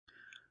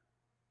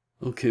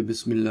Okay,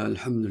 Bismillah,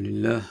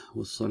 Alhamdulillah,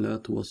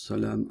 wassalatu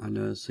wassalam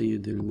ala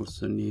Sayyidil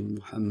Mursaleen,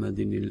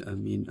 Muhammadin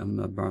al-Amin,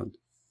 amma ba'd.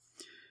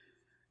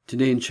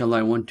 Today, inshallah,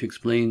 I want to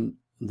explain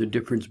the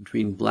difference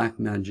between black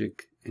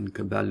magic and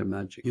Kabbalah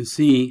magic. You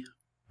see,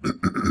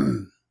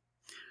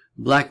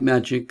 black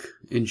magic,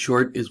 in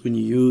short, is when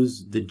you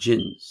use the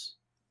jinns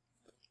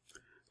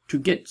to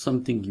get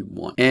something you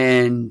want.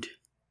 And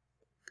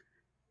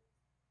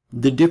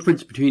the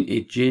difference between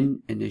a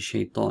jinn and a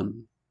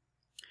shaitan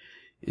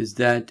is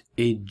that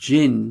a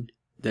jinn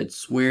that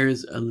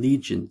swears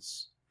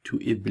allegiance to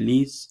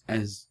Iblis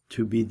as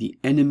to be the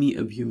enemy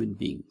of human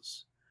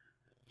beings,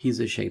 he's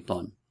a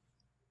shaitan.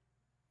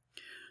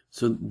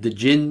 So the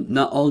jinn,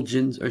 not all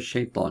jinns are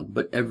shaitan,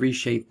 but every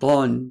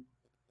shaitan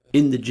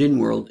in the jinn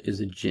world is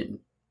a jinn,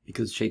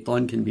 because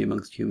shaitan can be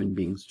amongst human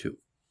beings too.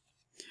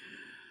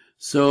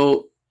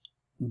 So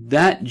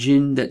that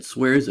jinn that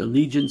swears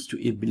allegiance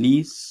to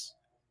Iblis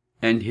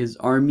and his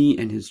army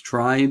and his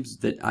tribes,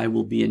 that I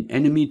will be an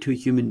enemy to a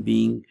human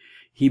being,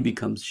 he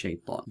becomes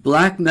shaitan.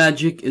 Black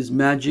magic is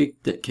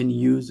magic that can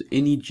use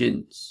any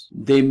jinns.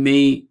 They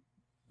may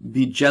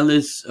be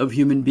jealous of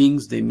human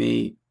beings, they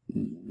may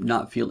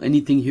not feel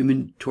anything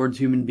human towards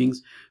human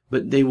beings,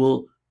 but they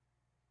will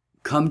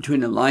come to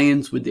an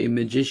alliance with a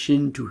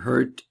magician to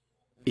hurt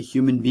a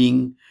human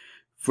being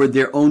for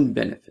their own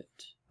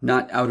benefit,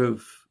 not out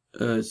of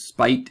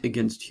spite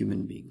against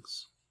human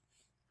beings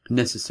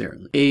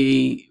necessarily.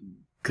 A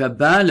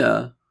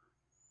Kabbalah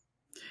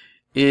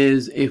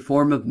is a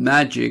form of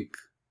magic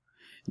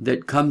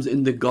that comes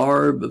in the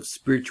garb of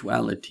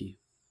spirituality,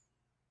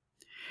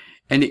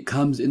 and it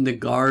comes in the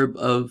garb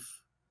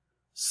of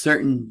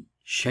certain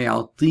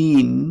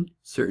shayateen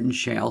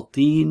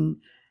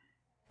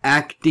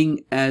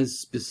acting as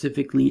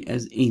specifically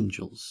as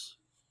angels.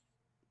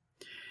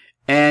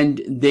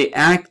 And they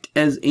act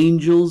as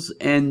angels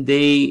and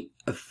they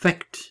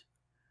affect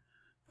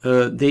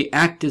they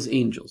act as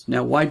angels.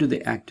 Now, why do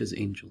they act as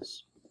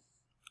angels?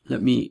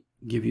 Let me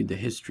give you the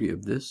history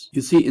of this.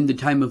 You see, in the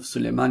time of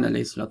Sulaiman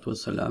alayhi salatu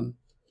wasalam,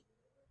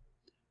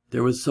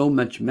 there was so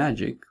much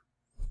magic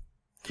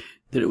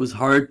that it was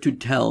hard to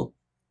tell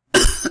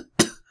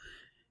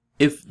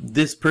if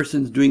this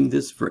person's doing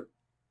this for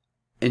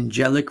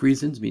angelic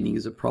reasons, meaning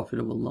he's a prophet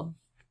of Allah,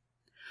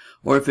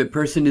 or if a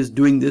person is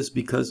doing this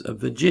because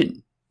of a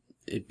jinn.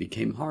 It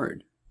became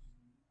hard.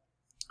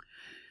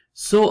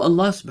 So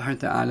Allah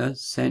subhanahu wa ta'ala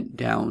sent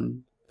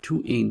down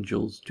 2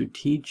 angels to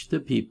teach the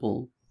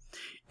people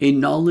a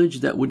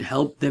knowledge that would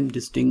help them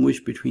distinguish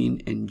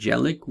between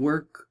angelic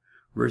work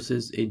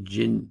versus a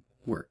jinn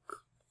work.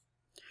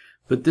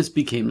 But this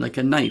became like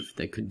a knife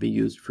that could be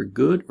used for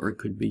good or it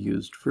could be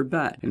used for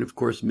bad. And of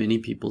course, many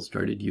people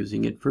started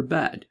using it for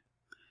bad,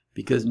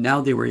 because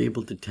now they were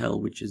able to tell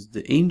which is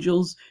the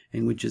angels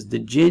and which is the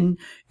jinn,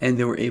 and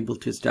they were able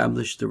to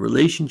establish the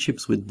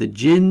relationships with the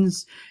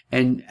jinns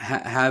and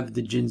have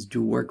the jinns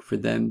do work for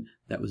them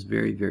that was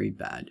very, very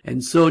bad.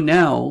 And so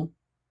now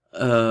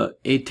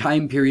a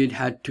time period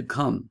had to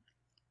come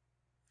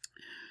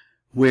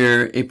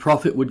where a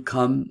prophet would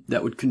come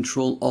that would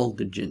control all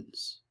the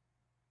jinns.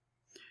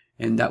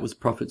 And that was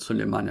Prophet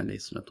Sulaiman alayhi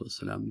salatu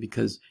wasalam,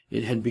 because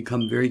it had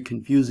become very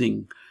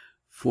confusing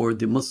for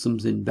the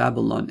Muslims in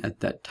Babylon at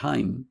that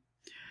time.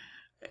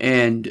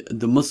 And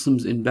the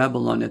Muslims in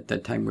Babylon at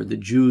that time were the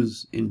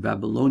Jews in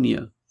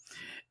Babylonia.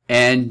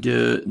 And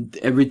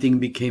everything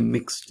became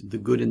mixed, the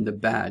good and the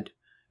bad.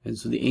 And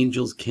so the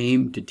angels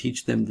came to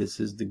teach them this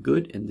is the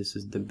good and this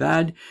is the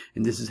bad.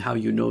 And this is how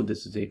you know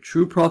this is a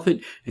true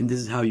prophet. And this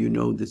is how you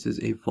know this is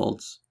a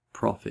false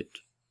prophet.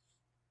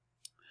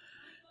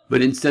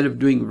 But instead of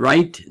doing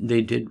right,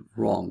 they did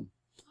wrong.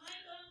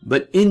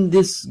 But in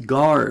this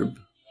garb,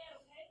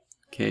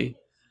 okay,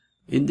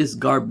 in this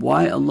garb,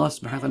 why Allah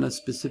subhanahu wa ta'ala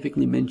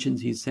specifically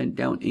mentions He sent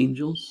down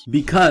angels?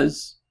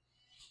 Because,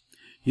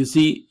 you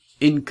see,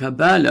 in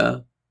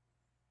Kabbalah,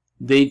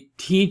 they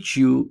teach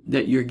you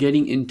that you're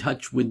getting in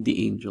touch with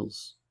the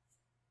angels.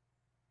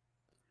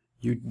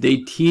 They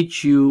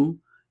teach you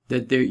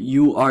that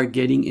you are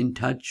getting in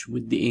touch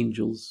with the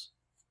angels.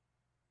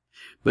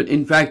 But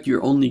in fact,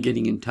 you're only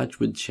getting in touch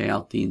with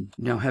shayateen.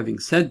 Now, having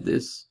said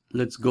this,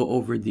 let's go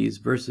over these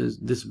verses,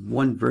 this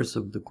one verse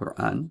of the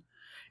Quran.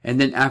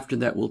 And then after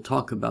that, we'll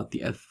talk about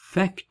the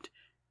effect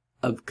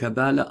of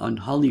Kabbalah on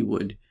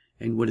Hollywood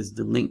and what is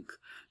the link.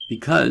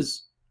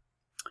 Because,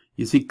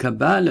 you see,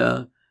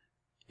 Kabbalah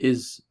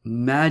is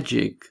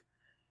magic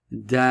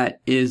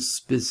that is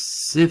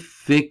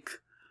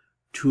specific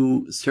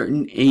to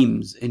certain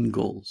aims and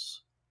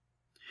goals.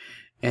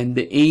 And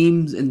the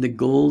aims and the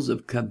goals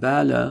of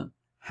Kabbalah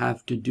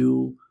have to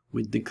do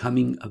with the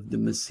coming of the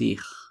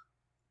Masih.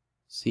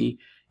 See,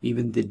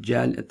 even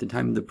Dajjal at the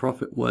time of the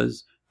Prophet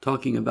was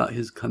talking about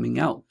his coming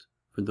out.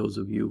 For those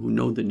of you who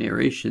know the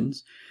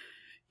narrations,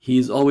 he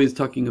is always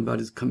talking about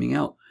his coming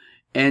out.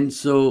 And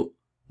so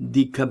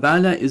the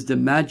Kabbalah is the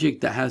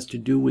magic that has to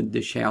do with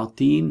the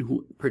shayateen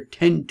who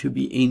pretend to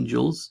be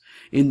angels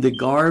in the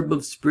garb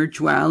of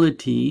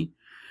spirituality,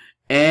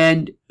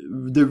 and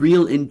the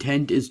real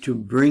intent is to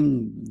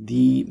bring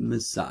the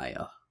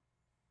Messiah.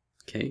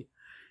 Okay?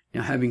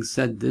 Now, having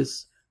said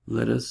this,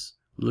 let us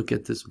look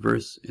at this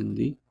verse in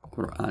the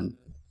Quran.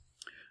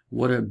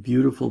 What a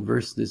beautiful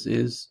verse this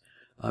is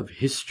of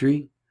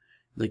history.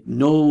 Like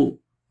no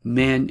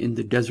man in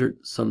the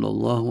desert,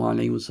 sallallahu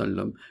alaihi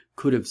wasallam,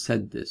 could have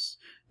said this.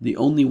 The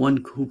only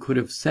one who could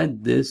have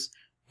said this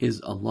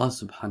is Allah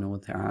subhanahu wa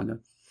ta'ala.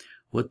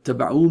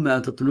 وَاتَّبَعُوا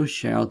مَا تَتْلُو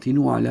الشَّيَاطِينُ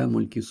عَلَى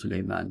مُلْكِ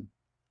سُلَيْمَانَ.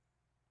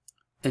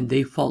 And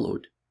they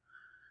followed.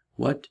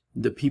 What?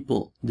 The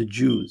people, the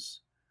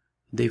Jews.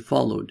 They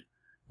followed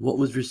what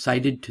was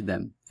recited to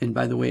them. And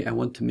by the way, I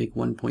want to make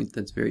one point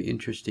that's very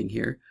interesting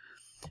here.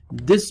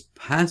 This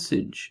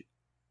passage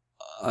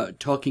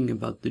talking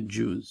about the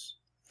Jews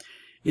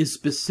is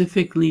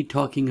specifically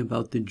talking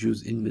about the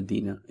Jews in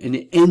Medina, and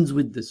it ends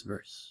with this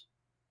verse.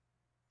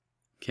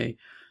 Okay,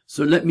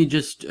 so let me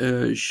just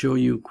show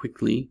you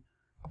quickly,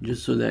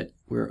 just so that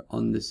we're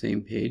on the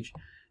same page.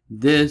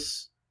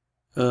 This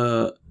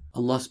Allah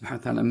subhanahu wa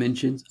ta'ala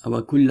mentions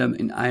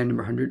in ayah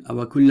number 100,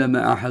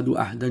 أَوَكُلَّمَا أَحَدُوا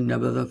أَحْدًا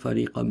نَبَذَ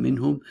فَرِيقًا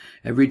مِّنْهُم.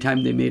 Every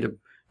time they made a,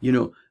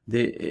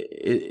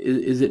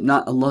 is it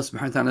not, Allah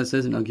subhanahu wa ta'ala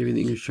says, and I'll give you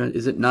the English translation,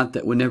 is it not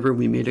that whenever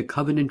we made a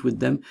covenant with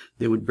them,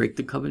 they would break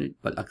the covenant?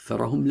 But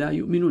أَكْثَرَهُمْ لَا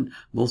يُؤْمِنُونَ.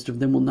 Most of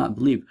them will not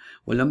believe.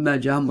 وَلَمَّا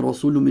جَاءَهُمْ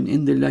رَسُولٌ مِّنْ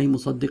عِندِ اللَّهِ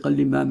مُصَدِّقًا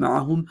لِمَا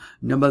مَعَهُمْ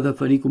نَبَذَ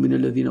فَرِيقٌ مِّنَ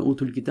الَّذِينَ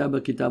أُوتُوا الْكِتَابَ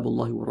كِتَابَ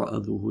اللَّهِ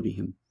وَرَاءَ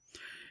ظُهُورِهِمْ.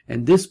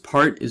 And this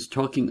part is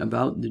talking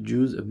about the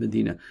Jews of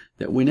Medina,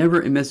 that whenever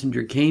a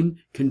messenger came,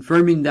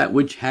 confirming that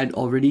which had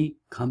already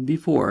come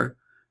before,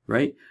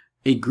 right,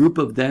 a group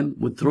of them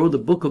would throw the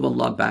book of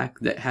Allah back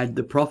that had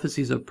the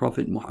prophecies of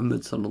Prophet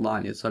Muhammad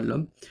sallallahu alaihi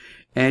wasallam,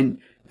 and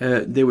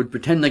they would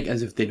pretend like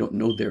as if they don't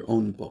know their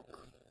own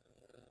book.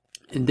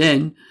 And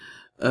then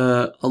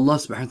Allah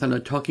subhanahu wa ta'ala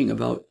talking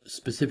about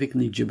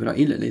specifically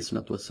Jibreel alayhi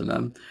salatu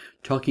wasalam,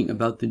 talking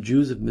about the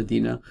Jews of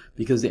Medina,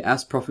 because they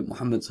asked Prophet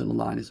Muhammad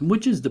sallallahu alaihi wasallam,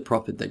 which is the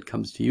prophet that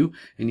comes to you?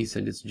 And he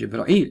said it's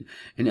Jibreel.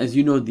 And as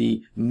you know,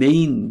 the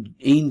main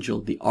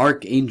angel, the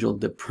archangel,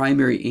 the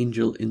primary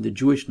angel in the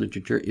Jewish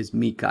literature is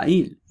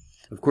Mikael.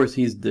 Of course,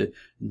 he's the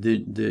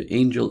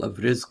angel of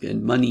rizq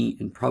and money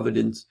and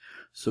providence.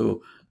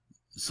 So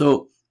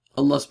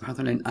Allah subhanahu wa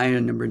ta'ala in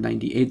ayah number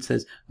 98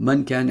 says,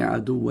 Man kana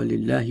aduwwa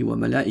lillahi wa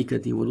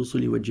malaikati wa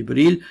rusuli wa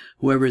Jibreel.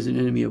 Whoever is an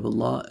enemy of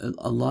Allah,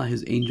 Allah,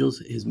 His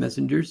angels, His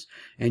messengers,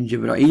 and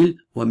Jibreel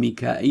wa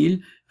Mikael,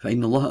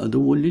 فَإِنَّ اللَّهَ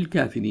أَدُوٌّ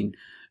لِلْكَافِرِينَ.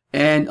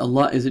 And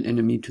Allah is an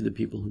enemy to the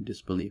people who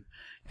disbelieve.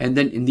 And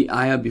then in the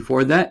ayah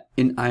before that,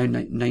 in ayah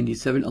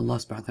 97, Allah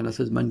subhanahu wa ta'ala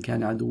says, Man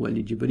kana aduwwa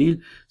li Jibreel,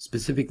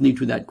 specifically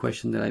to that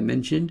question that I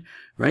mentioned,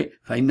 right?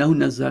 فَإِنَّهُ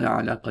نَزَّلَ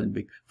عَلَى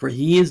قَلْبِكَ. For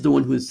he is the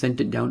one who has sent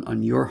it down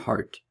on your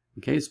heart.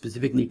 Okay,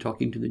 specifically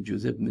talking to the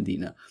Jews of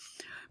Medina.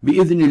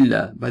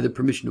 بِإِذْنِ by the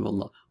permission of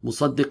Allah.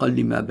 مُصَدِّقًا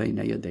لِمَا بَيْنَ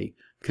يَدَيْهِ.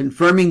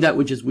 Confirming that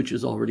which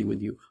is already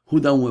with you.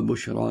 هُدًى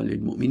وَبُشْرَى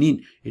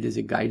لِلْمُؤْمِنِينَ. It is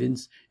a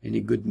guidance and a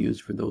good news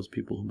for those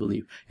people who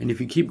believe. And if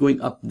you keep going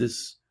up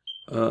this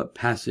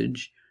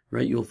passage,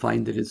 right, you'll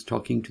find that it's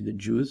talking to the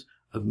Jews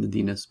of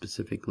Medina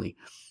specifically.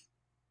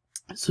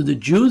 So the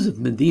Jews of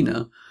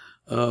Medina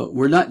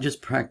were not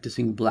just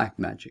practicing black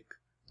magic.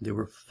 They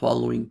were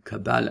following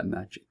Kabbalah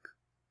magic.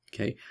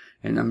 Okay,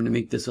 and I'm going to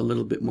make this a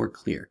little bit more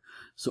clear.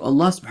 So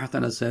Allah subhanahu wa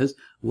ta'ala says,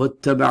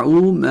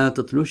 وَاتَّبَعُوا مَا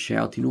تَتْلُو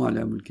الشَّيَاطِينُ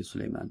عَلَى مُلْكِ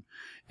سُلَيْمَانَ.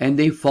 And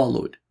they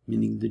followed,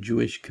 meaning the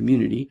Jewish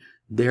community,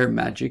 their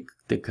magic,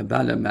 the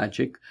Kabbalah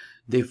magic.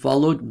 They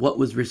followed what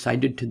was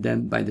recited to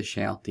them by the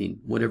shayateen,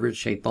 whatever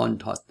shaitan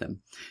taught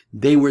them.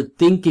 They were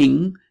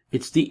thinking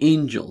it's the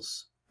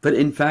angels. But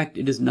in fact,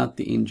 it is not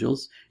the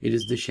angels, it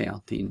is the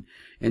shayateen.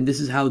 And this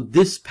is how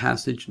this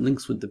passage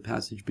links with the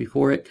passage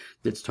before it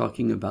that's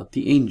talking about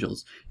the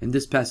angels. And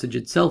this passage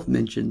itself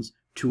mentions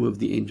two of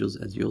the angels,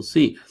 as you'll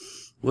see.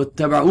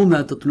 وَاتَّبَعُوا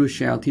مَا تَتْلُو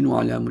الشَّيَاطِينُ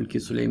عَلَى مُلْكِ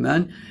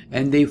سُلَيْمَانَ.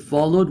 And they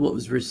followed what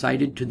was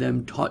recited to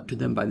them, taught to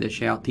them by the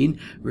shayateen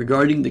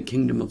regarding the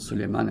kingdom of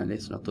Sulaiman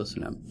alayhi salatu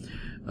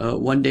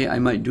wasalam. One day I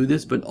might do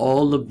this, but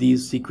all of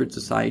these secret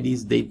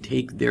societies, they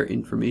take their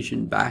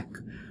information back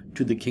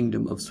to the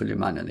kingdom of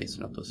Sulaiman alayhi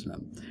salatu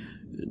wasalam.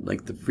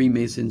 Like the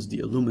Freemasons, the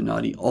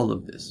Illuminati, all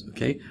of this,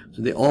 okay?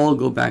 So they all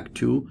go back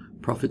to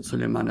Prophet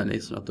Sulaiman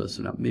alayhi salatu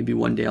wasalam. Maybe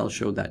one day I'll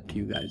show that to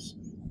you guys.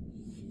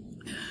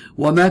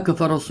 وَمَا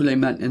كَفَرَ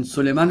سُلَيْمَانَ. And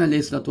Sulaiman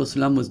alayhi salatu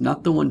wasalam was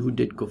not the one who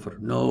did kufr,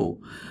 no.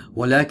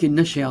 وَلَكِنَّ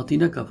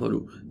الشَّيَاطِينَ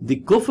كَفَرُوا.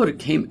 The kufr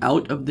came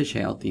out of the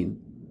shayateen,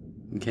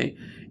 okay?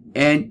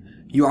 And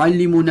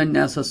يُعَلِّمُونَ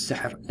النَّاسَ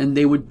السِّحْرَ. And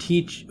they would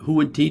teach, who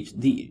would teach?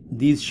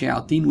 These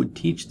shayateen would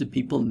teach the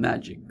people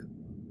magic.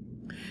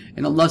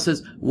 And Allah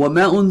says,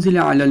 وَمَا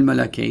أُنزِلَ عَلَى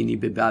الْمَلَكَيْنِ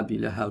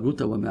بِبَابِلَ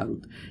هَارُوتَ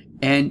وَمَارُوتَ.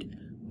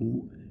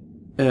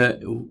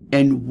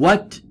 And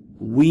what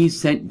we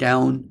sent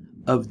down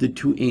of the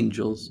two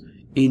angels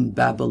in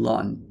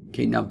Babylon.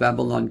 Okay, now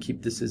Babylon,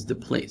 keep this as the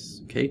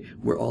place, okay,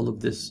 where all of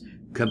this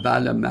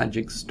Kabbalah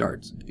magic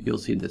starts. You'll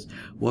see this.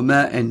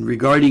 وَمَا, and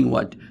regarding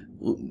what?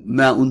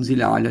 مَا أُنزِلَ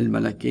عَلَى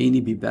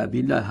الْمَلَكَيْنِ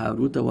بِبَابِلَ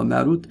هَارُوتَ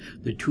وَمَارُوتَ.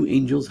 The two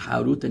angels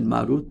Harut and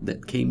Marut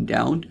that came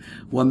down.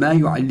 وَمَا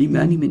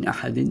يُعَلِّمَانِ مِنْ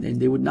أَحَدٍ. And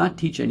they would not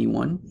teach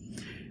anyone.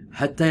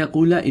 حَتَّى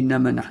يَقُولَ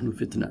إِنَّمَا نَحْنُ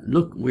فِتْنَةٌ.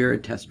 Look, we're a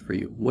test for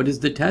you. What is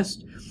the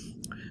test?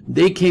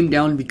 They came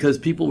down because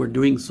people were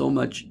doing so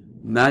much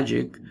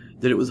magic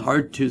that it was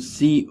hard to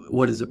see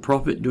what is a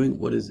prophet doing,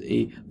 what is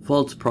a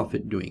false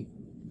prophet doing.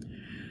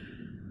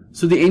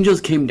 So the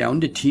angels came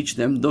down to teach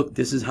them, look,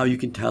 this is how you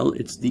can tell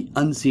it's the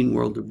unseen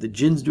world of the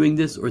jinns doing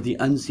this or the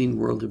unseen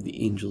world of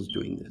the angels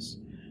doing this.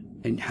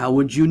 And how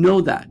would you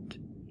know that?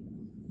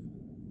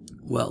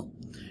 Well,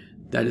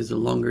 that is a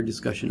longer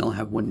discussion I'll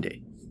have one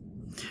day.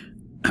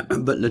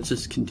 But let's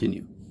just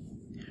continue.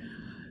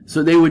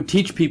 So they would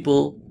teach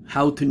people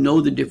how to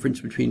know the difference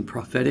between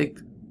prophetic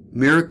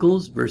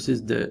miracles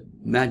versus the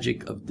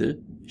magic of the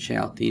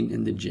shayateen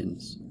and the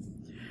jinns.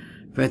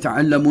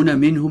 فَيَتَعَلَّمُونَ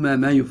مِنْهُمَا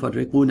مَا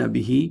يُفَرِّقُونَ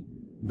بِهِ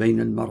بَيْنَ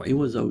الْمَرْءِ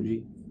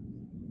وَزَوْجِهِ.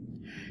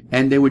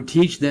 And they would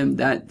teach them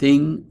that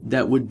thing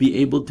that would be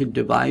able to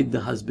divide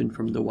the husband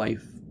from the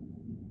wife.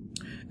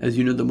 As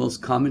you know, the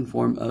most common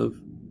form of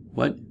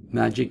what?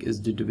 Magic is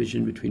the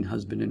division between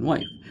husband and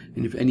wife.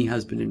 And if any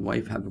husband and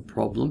wife have a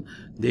problem,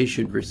 they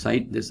should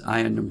recite this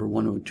ayah number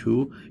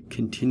 102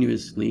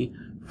 continuously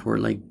for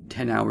like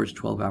 10 hours,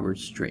 12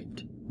 hours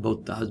straight.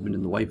 Both the husband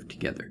and the wife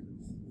together.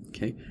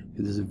 Okay?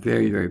 This is a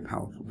very, very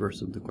powerful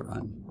verse of the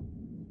Quran.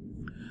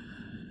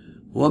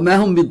 وَمَا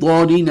هُمْ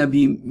بِضَارِينَ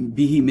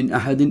بِهِ مِنْ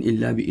أَحَدٍ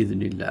إِلَّا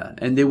بِإِذْنِ اللَّهِ.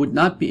 And they would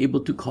not be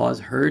able to cause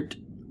hurt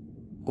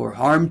or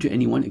harm to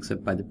anyone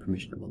except by the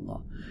permission of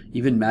Allah.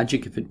 Even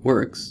magic, if it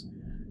works,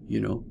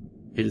 you know,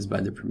 it is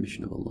by the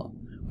permission of Allah.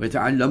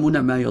 وَيَتَعَلَّمُونَ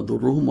مَا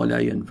يَضُرُّهُمْ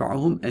وَلَا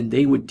يَنْفَعُهُمْ. And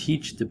they would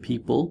teach the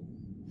people,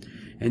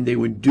 and they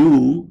would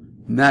do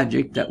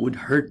magic that would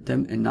hurt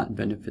them and not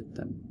benefit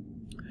them.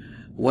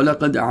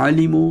 وَلَقَدْ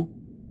عَلِمُوا.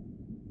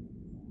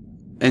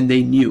 And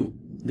they knew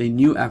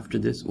after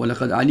this,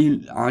 وَلَقَدْ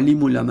عَلِمُوا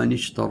لَمَنِ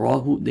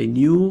اشْتَرَاهُ. They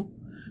knew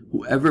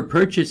whoever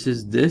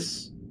purchases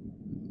this,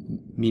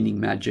 meaning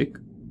magic,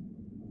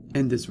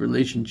 and this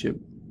relationship,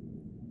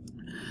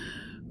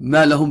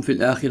 مَا لَهُمْ فِي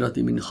الْآخِرَةِ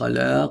مِنْ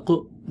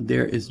خَلَاقٍ.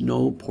 There is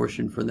no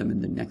portion for them in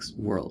the next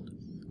world.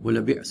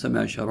 وَلَبِئْسَ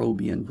مَا شَرَوْا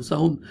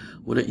بِأَنفُسَهُمْ.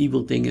 What an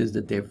evil thing is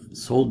that they've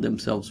sold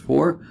themselves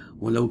for.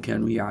 وَلَوْ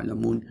كَانُوا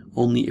يَعْلَمُونَ.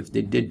 Only if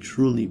they did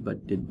truly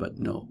did but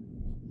know.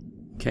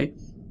 Okay?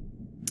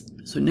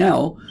 So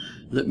now,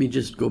 let me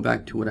just go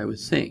back to what I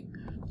was saying.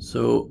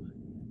 So,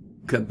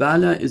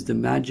 Kabbalah is the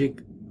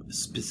magic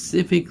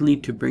specifically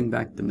to bring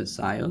back the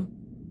Messiah.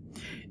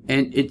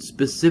 And it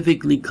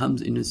specifically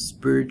comes in a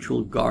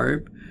spiritual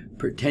garb,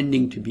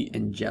 pretending to be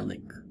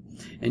angelic.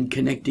 And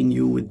connecting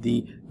you with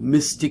the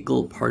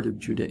mystical part of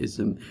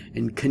Judaism.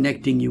 And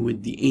connecting you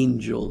with the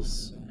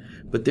angels.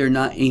 But they're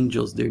not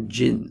angels, they're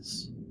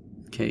jinns.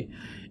 Okay?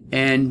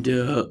 And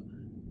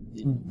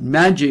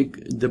magic,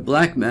 the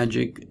black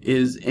magic,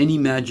 is any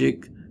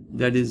magic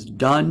that is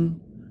done,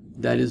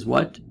 that is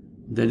what?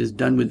 That is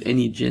done with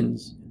any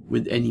jinns,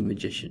 with any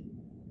magician.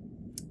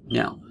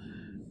 Now,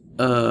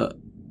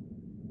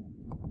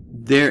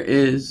 there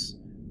is,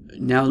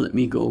 now let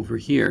me go over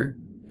here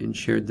and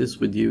share this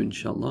with you,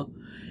 inshallah,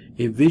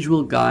 a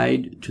visual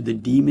guide to the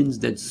demons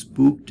that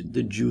spooked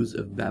the Jews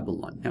of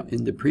Babylon. Now,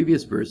 in the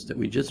previous verse that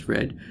we just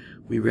read,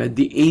 we read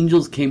the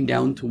angels came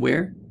down to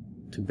where?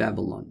 To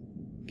Babylon.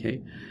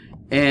 Okay?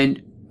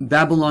 And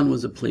Babylon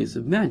was a place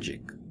of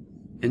magic.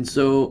 And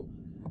so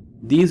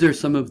these are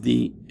some of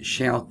the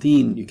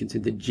shayateen, you can say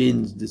the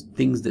jinns, the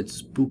things that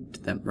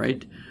spooked them,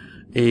 right?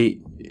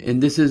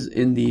 And this is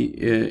in the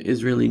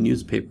Israeli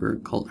newspaper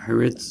called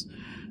Haaretz.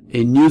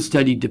 A new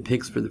study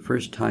depicts for the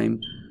first time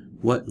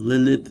what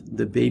Lilith,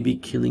 the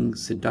baby-killing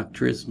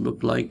seductress,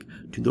 looked like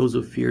to those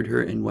who feared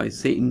her, and why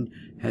Satan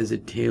has a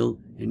tail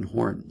and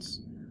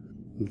horns.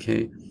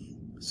 Okay?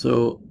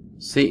 So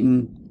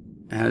Satan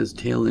has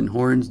tail and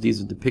horns.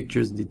 These are the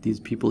pictures that these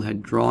people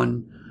had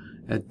drawn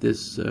at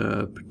this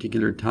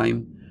particular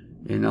time.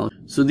 And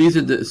so these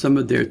are some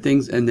of their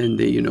things, and then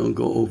they, you know,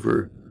 go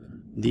over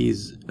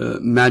these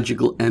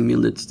magical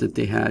amulets that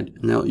they had.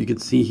 Now you can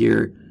see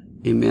here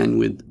a man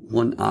with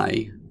one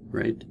eye,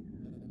 right?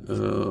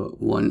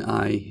 One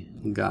eye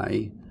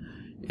guy.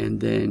 And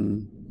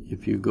then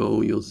if you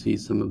go, you'll see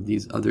some of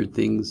these other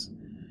things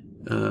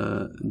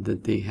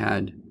that they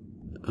had.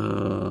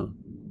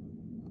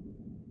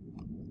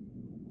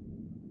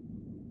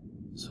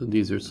 So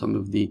these are some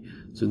of the,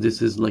 so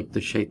this is like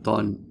the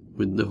shaitan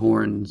with the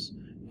horns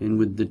and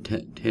with the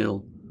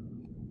tail.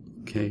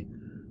 Okay.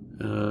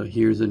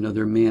 Here's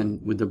another man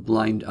with a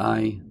blind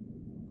eye,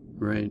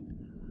 right?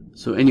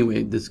 So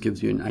anyway, this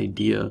gives you an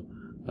idea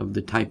of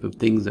the type of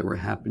things that were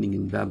happening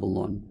in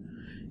Babylon.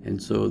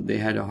 And so they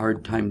had a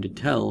hard time to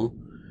tell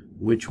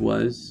which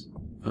was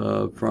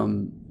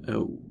from,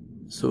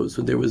 so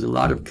there was a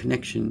lot of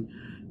connection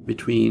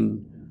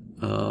between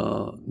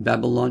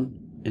Babylon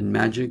and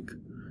magic.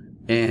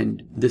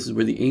 And this is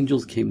where the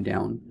angels came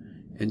down.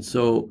 And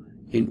so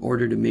in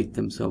order to make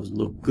themselves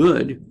look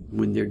good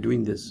when they're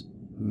doing this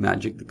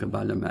magic, the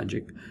Kabbalah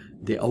magic,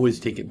 they always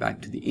take it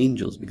back to the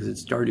angels, because it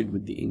started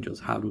with the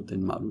angels, Harut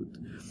and Marut.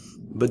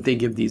 But they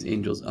give these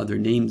angels other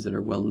names that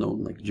are well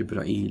known, like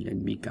Jibreel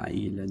and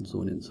Mikael and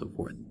so on and so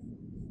forth.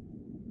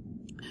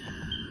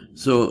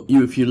 So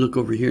if you look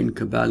over here in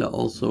Kabbalah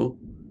also,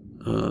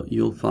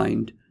 you'll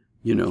find,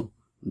 you know,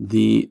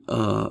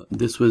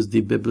 this was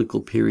the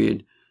biblical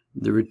period,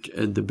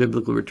 the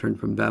biblical return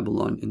from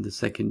Babylon in the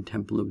Second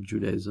Temple of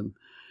Judaism,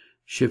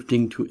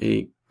 shifting to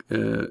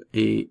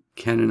a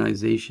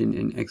canonization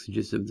and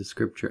exegesis of the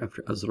scripture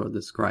after Ezra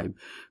the scribe.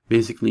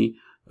 Basically,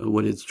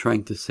 what it's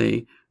trying to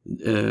say,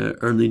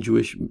 early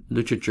Jewish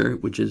literature,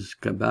 which is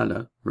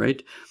Kabbalah,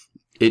 right?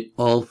 It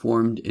all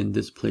formed in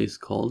this place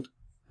called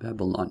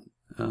Babylon.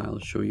 I'll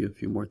show you a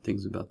few more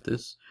things about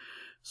this.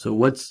 So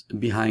what's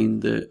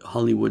behind the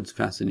Hollywood's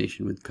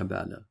fascination with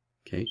Kabbalah?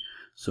 Okay,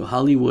 so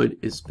Hollywood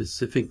is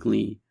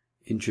specifically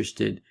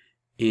interested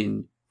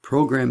in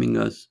programming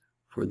us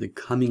for the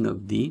coming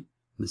of the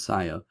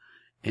Messiah,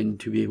 and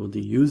to be able to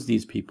use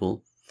these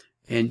people.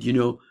 And you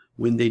know,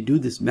 when they do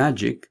this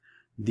magic,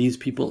 these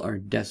people are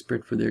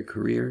desperate for their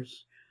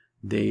careers.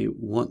 They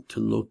want to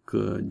look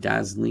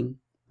dazzling,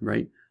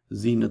 right?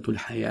 Zinatul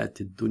hayat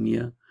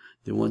ad-dunya.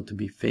 They want to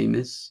be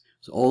famous.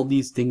 So all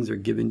these things are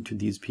given to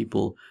these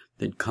people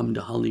that come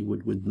to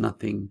Hollywood with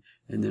nothing,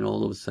 and then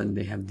all of a sudden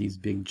they have these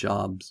big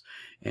jobs,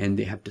 and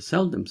they have to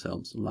sell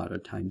themselves a lot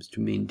of times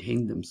to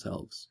maintain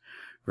themselves,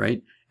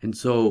 right? And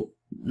so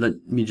let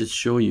me just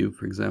show you,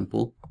 for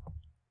example.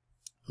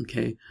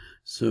 Okay,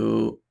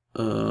 so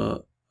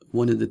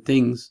one of the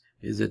things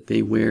is that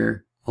they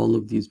wear, all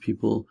of these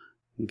people,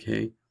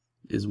 okay,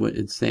 is what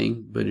it's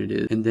saying, but it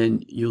is. And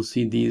then you'll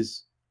see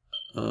these,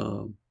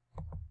 so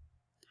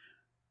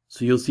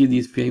you'll see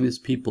these famous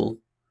people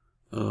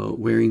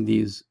wearing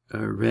these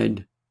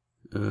red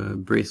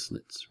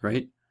bracelets,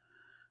 right?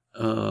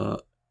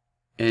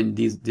 And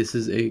this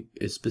is a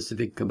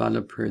specific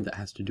Kabbalah prayer that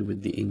has to do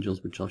with the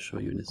angels, which I'll show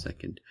you in a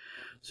second.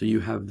 So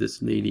you have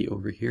this lady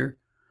over here,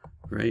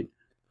 right?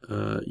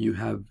 You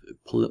have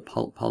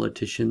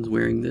politicians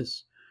wearing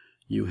this.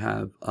 You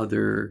have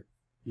other,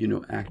 you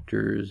know,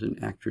 actors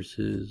and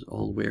actresses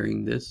all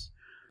wearing this,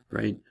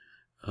 right?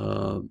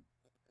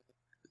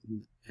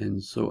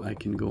 And so I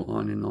can go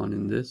on and on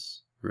in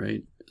this,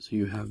 right? So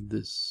you have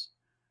this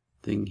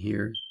thing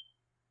here.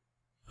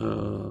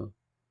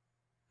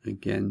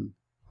 Again,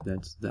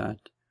 that's that.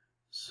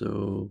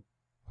 So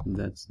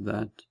that's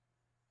that.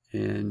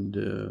 And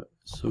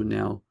so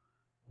now,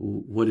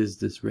 what is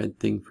this red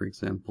thing, for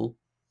example?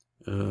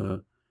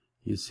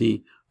 You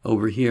see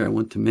over here, I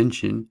want to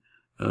mention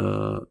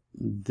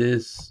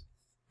this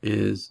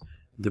is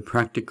the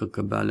practical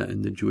Kabbalah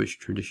and the Jewish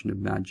tradition of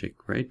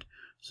magic, right?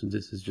 So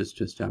this is just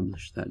to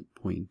establish that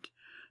point.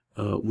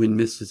 When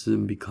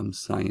mysticism becomes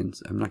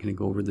science, I'm not going to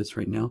go over this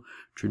right now.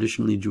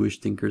 Traditionally, Jewish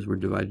thinkers were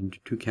divided into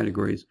two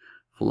categories: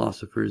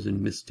 philosophers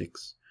and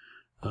mystics.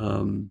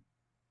 And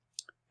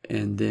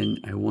then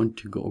I want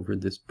to go over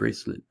this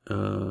bracelet,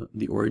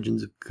 the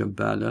origins of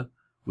Kabbalah,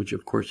 which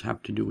of course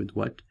have to do with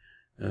what?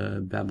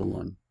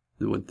 Babylon,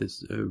 what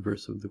this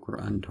verse of the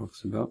Quran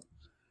talks about.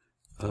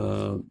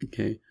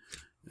 Okay,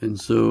 and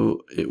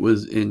so it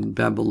was in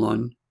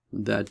Babylon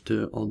that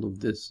all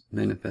of this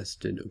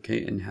manifested,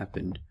 okay, and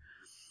happened.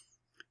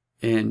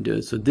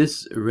 And so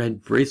this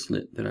red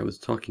bracelet that I was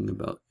talking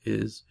about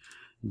is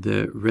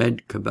the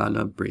red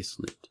Kabbalah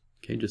bracelet.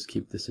 Okay, just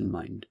keep this in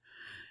mind.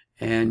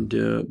 And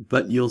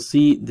but you'll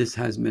see this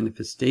has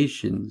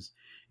manifestations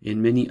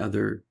in many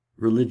other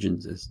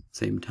religions at the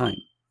same time.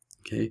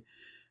 Okay,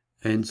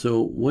 and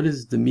so what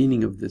is the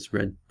meaning of this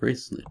red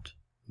bracelet?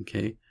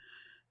 Okay,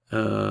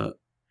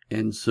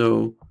 and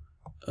so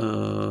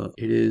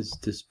it is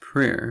this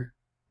prayer.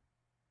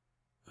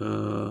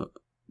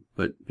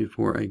 But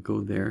before I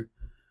go there,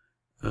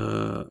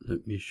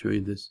 let me show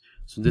you this.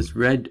 So this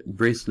red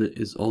bracelet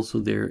is also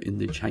there in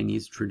the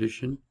Chinese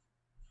tradition.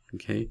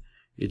 Okay,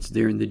 it's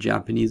there in the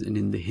Japanese, and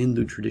in the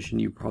Hindu tradition,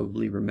 you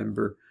probably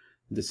remember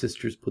the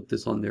sisters put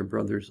this on their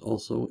brothers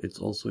also. It's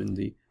also in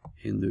the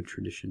Hindu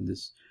tradition,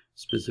 this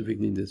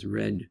specifically this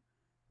red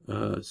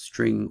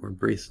string or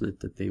bracelet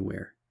that they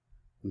wear.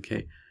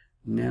 Okay,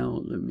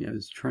 now I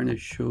was trying to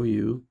show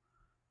you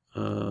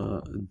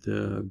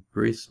the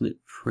bracelet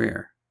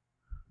prayer.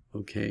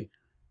 Okay,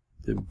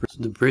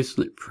 the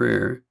bracelet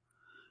prayer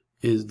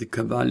is the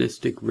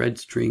Kabbalistic red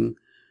string,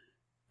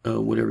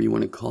 whatever you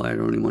want to call it. I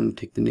don't even want to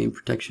take the name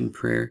protection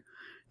prayer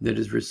that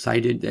is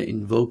recited, that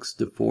invokes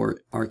the four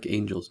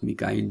archangels,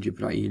 Mikael,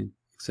 Jibrail,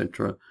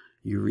 etc.,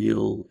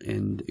 Uriel,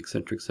 and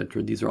etc.,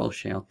 etc. These are all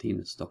shayateen,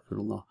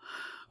 astaghfirullah.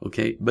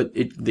 Okay, but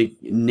they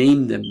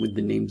name them with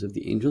the names of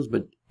the angels,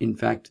 but in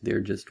fact they're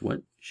just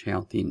what?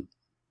 Shayateen.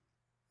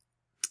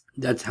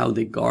 That's how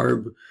they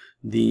garb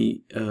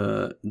the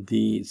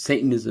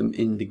Satanism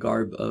in the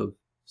garb of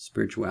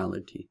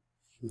spirituality.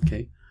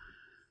 Okay,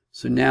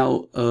 so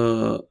now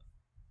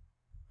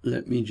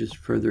let me just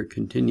further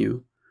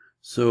continue.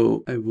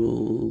 So I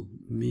will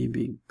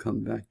maybe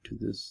come back to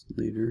this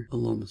later.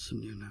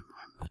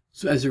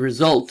 So as a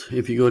result,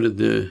 if you go to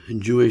the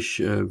Jewish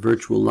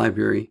virtual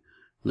library,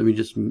 let me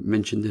just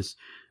mention this.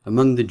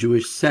 Among the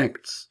Jewish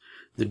sects,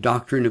 the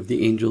doctrine of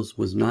the angels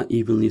was not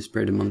evenly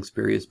spread amongst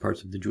various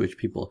parts of the Jewish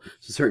people.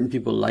 So certain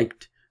people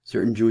liked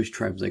certain Jewish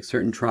tribes, like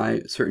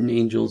certain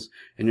angels,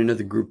 and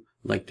another group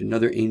liked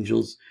another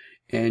angels.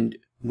 And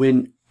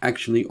when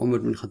actually Umar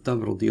bin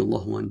Khattab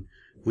radiallahu anh,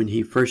 when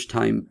he first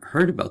time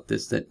heard about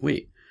this, that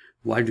wait,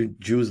 why do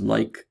Jews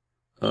like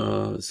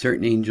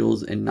certain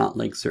angels and not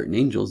like certain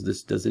angels?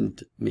 This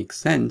doesn't make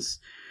sense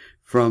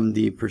from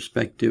the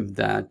perspective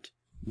that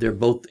they're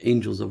both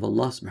angels of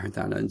Allah subhanahu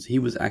wa ta'ala. And he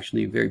was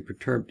actually very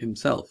perturbed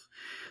himself.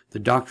 The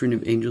doctrine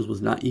of angels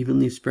was not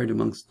evenly spread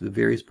amongst the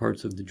various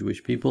parts of the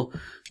Jewish people.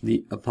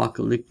 The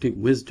apocalyptic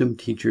wisdom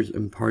teachers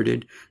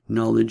imparted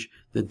knowledge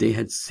that they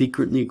had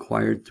secretly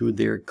acquired through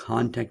their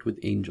contact with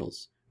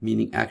angels,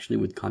 meaning actually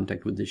with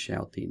contact with the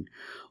shayateen.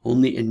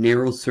 Only a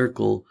narrow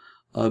circle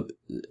of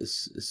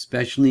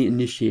specially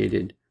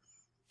initiated.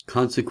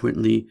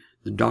 Consequently,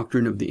 the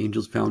doctrine of the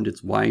angels found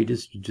its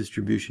widest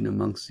distribution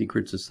amongst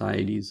secret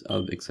societies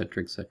of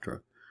etc.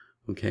 etc.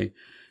 Okay,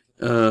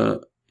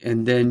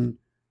 and then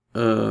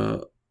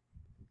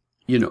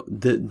you know,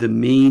 the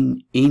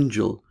main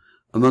angel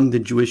among the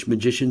Jewish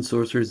magicians,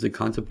 sorcerers, the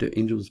concept of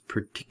angels was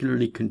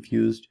particularly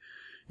confused,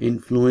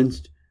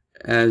 influenced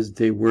as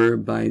they were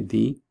by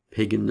the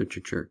pagan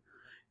literature.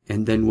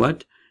 And then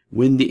what?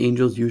 When the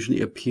angels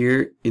usually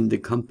appear in the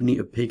company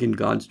of pagan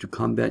gods to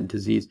combat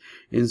disease.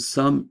 In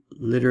some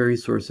literary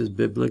sources,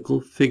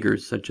 biblical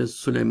figures such as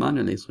Sulaiman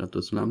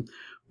ﷺ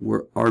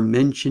are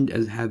mentioned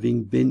as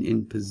having been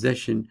in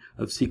possession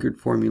of secret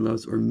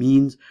formulas or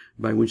means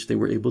by which they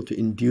were able to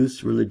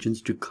induce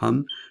religions to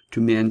come to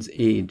man's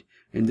aid.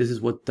 And this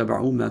is what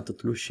تَبَعُوا مَا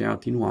تَتْلُو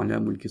الشَّيَاطِينُ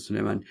عَلَى مُلْكِ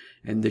سُلَيْمَانَ.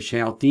 And the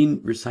shayateen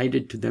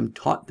recited to them,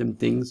 taught them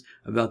things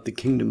about the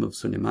kingdom of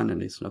Sulaiman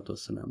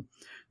ﷺ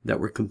that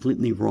were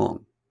completely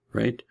wrong.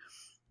 Right?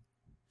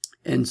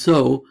 And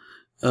so,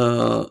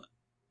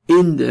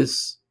 in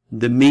this,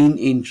 the main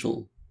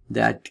angel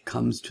that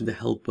comes to the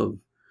help of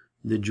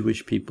the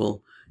Jewish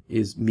people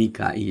is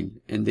Mikael.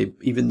 And they,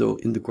 even though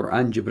in the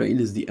Quran,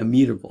 Jibreel is the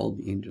Amir of all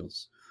the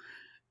angels.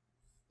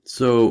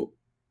 So,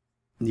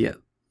 yeah.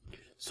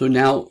 So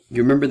now,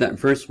 you remember that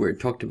verse where it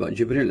talked about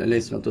Jibreel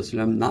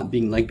ﷺ not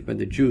being liked by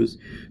the Jews.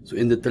 So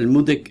in the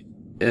Talmudic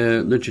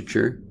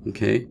literature,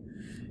 okay,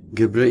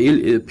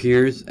 Gabriel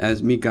appears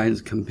as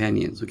Mikael's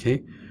companions,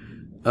 okay?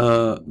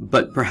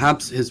 But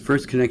perhaps his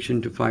first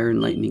connection to fire and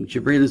lightning.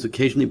 Jibreel is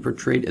occasionally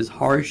portrayed as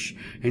harsh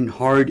and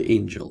hard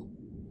angel,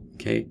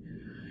 okay?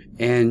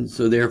 And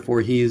so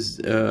therefore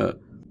he's,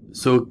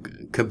 so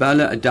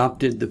Kabbalah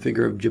adopted the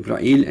figure of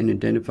Jibreel and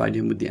identified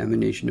him with the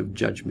emanation of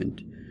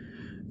judgment.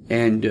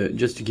 And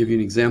just to give you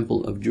an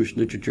example of Jewish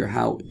literature,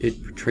 how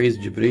it portrays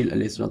Jibreel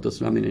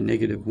ﷺ in a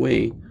negative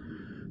way.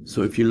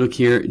 So if you look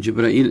here,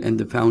 Jibreel and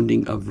the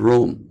founding of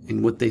Rome,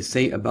 and what they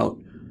say about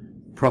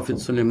Prophet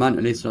Sulaiman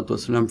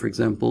ﷺ, for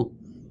example.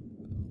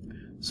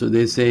 So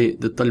they say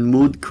the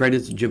Talmud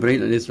credits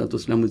Jibreel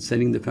ﷺ with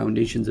setting the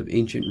foundations of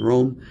ancient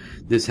Rome.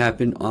 This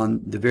happened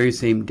on the very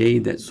same day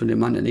that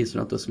Sulaiman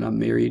ﷺ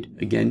married,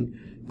 again,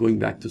 going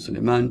back to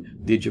Sulaiman,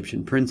 the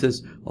Egyptian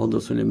princess. Although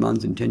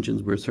Sulaiman's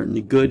intentions were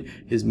certainly good,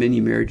 his many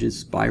marriages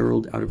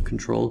spiraled out of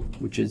control,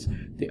 which is,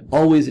 they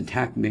always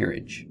attack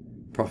marriage.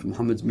 Prophet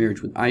Muhammad's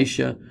marriage with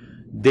Aisha,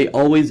 they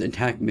always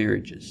attack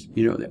marriages.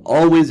 You know, they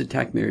always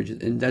attack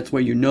marriages, and that's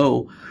why you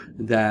know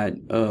that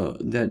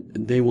that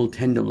they will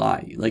tend to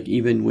lie. Like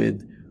even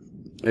with,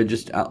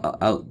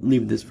 I'll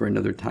leave this for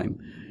another time,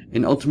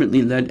 and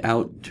ultimately led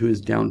out to his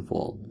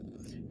downfall.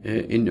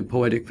 In a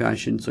poetic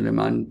fashion,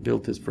 Sulaiman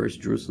built his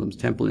first Jerusalem's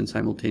temple and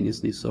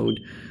simultaneously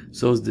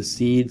sows the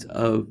seeds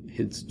of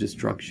its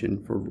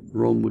destruction, for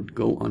Rome would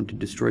go on to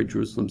destroy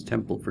Jerusalem's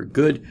temple for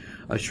good,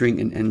 ushering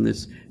an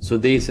endless. So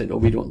they said, oh,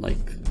 we don't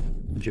like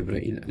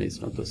Jibreel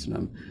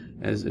ﷺ,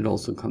 as it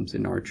also comes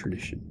in our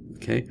tradition.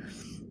 Okay?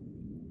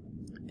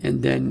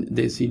 And then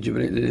they see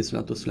Jibreel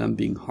ﷺ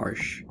being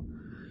harsh.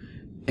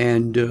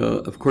 And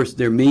of course,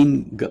 their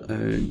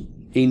main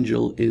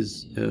angel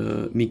is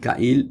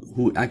Mikael,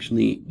 who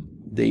actually,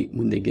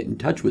 when they get in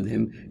touch with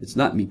him, it's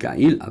not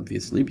Mikael,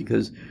 obviously,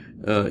 because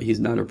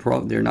he's not a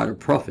prophet. They're not a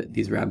prophet.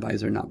 These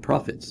rabbis are not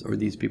prophets, or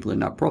these people are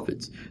not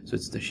prophets. So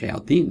it's the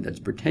shayateen that's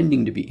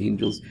pretending to be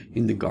angels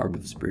in the garb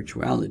of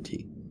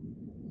spirituality.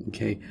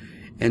 Okay,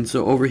 and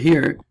so over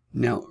here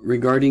now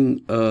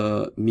regarding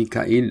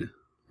Mikael,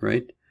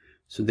 right?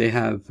 So they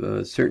have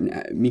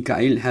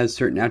Mikael has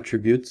certain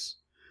attributes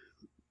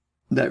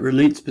that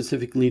relate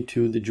specifically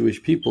to the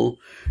Jewish people.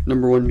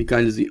 Number one,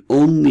 Mikael is the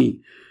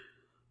only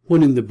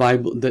one in the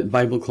Bible that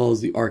Bible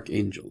calls the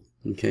archangel.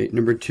 Okay.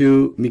 Number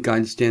two,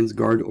 Mikael stands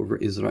guard over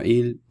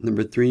Israel.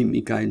 Number three,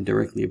 Mikael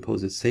directly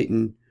opposes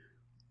Satan.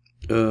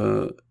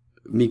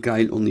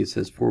 Mikael only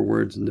says 4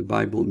 words in the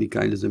Bible.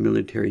 Mikael is a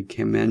military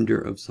commander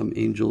of some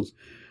angels.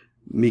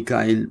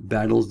 Mikael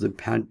battles the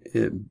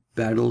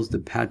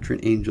patron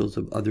angels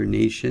of other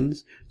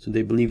nations. So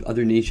they believe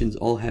other nations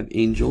all have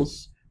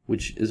angels,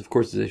 which is, of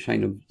course, is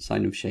a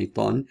sign of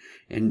shaitan.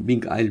 And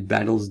Mikael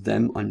battles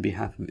them on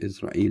behalf of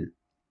Israel.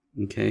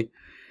 Okay?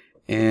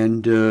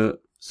 And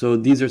so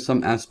these are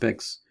some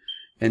aspects.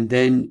 And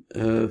then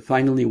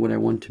finally, what I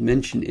want to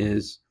mention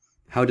is,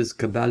 how does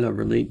Kabbalah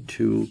relate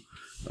to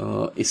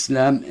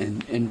Islam?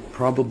 And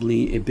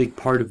probably a big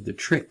part of the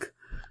trick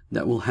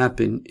that will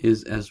happen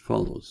is as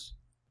follows.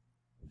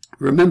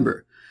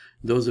 Remember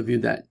Those of you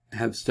that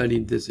have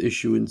studied this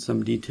issue in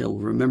some detail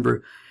will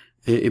remember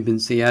Ibn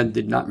Sayyad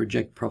did not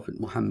reject Prophet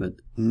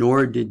Muhammad,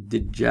 nor did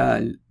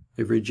Dajjal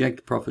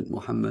reject Prophet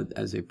Muhammad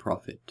as a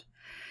prophet.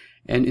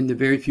 And in the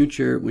very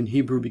future, when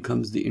Hebrew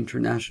becomes the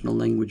international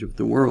language of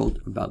the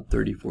world, about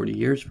 30-40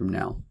 years from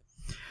now,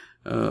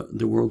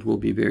 the world will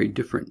be very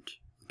different,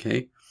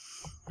 okay?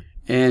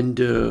 And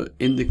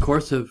in the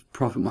course of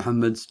Prophet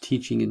Muhammad's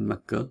teaching in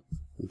Mecca,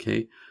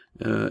 okay,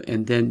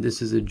 and then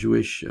this is a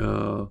Jewish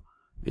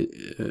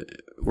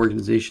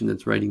organization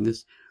that's writing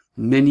this,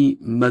 many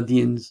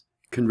Madians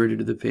converted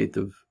to the faith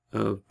of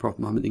Prophet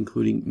Muhammad,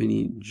 including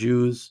many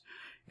Jews.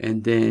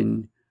 And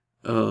then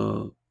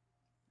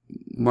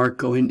Mark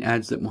Cohen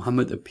adds that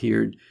Muhammad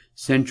appeared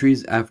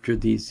centuries after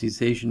the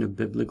cessation of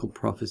biblical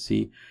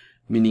prophecy,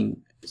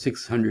 meaning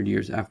 600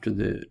 years after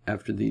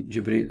after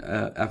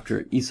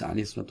Isa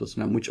alayhi salatu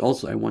wasalam, which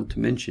also I want to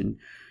mention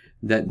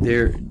that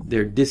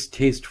their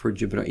distaste for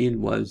Jibreel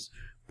was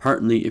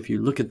partly, if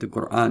you look at the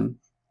Quran,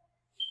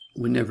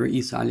 whenever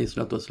Isa alayhi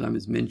salatu wasalam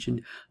is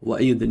mentioned,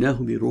 وَأَيَّدْنَاهُ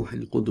بِرُوحِ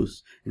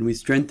الْقُدُسِ, and we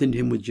strengthened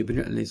him with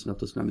Jibreel alayhi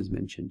salatu wasalam is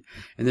mentioned.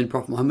 And then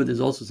Prophet Muhammad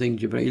is also saying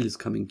Jibreel is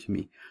coming to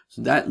me.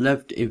 So that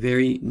left a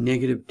very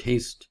negative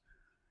taste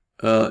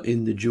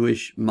in the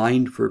Jewish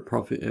mind for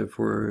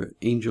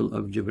angel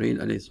of Jibreel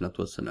alayhi salatu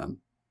wasalam.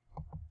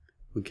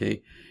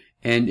 Okay,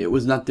 and it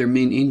was not their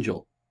main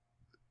angel.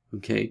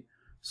 Okay,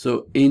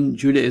 so in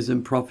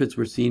Judaism, prophets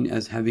were seen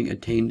as having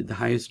attained the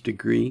highest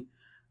degree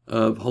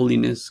of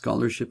holiness,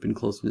 scholarship, and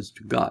closeness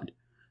to God.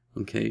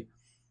 Okay,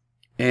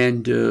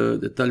 and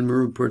the Talmud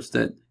reports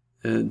that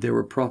there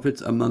were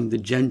prophets among the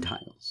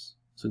Gentiles.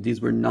 So these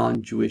were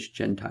non-Jewish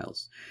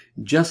Gentiles.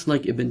 Just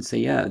like Ibn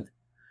Sayyad,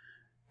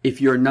 if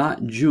you're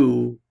not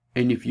Jew,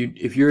 and if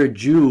you're a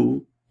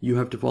Jew, you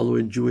have to follow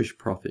a Jewish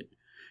prophet.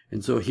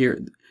 And so here,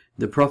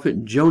 the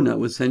prophet Jonah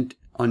was sent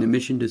on a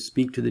mission to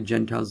speak to the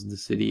Gentiles of the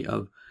city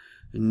of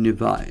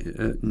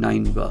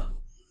Nineveh.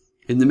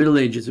 In the Middle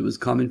Ages, it was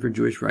common for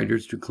Jewish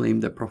writers to claim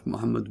that Prophet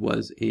Muhammad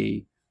was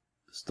a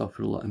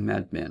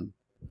madman.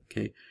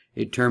 Okay,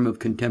 a term of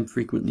contempt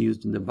frequently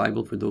used in the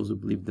Bible for those who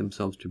believe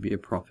themselves to be a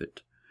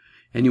prophet.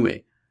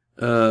 Anyway,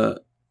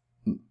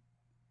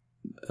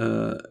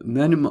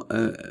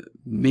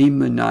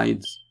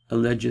 Maimonides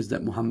alleges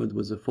that Muhammad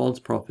was a false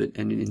prophet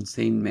and an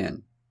insane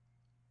man.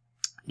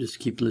 Just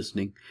keep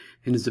listening.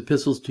 In his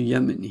epistles to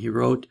Yemen, he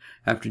wrote,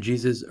 after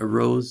Jesus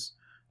arose,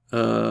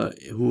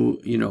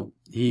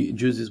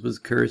 Jesus was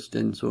cursed,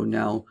 and so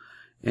now,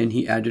 and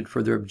he added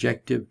further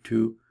objective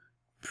to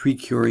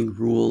procuring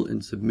rule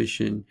and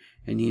submission,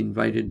 and he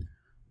invited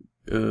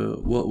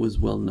what was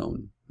well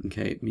known,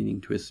 okay,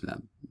 meaning to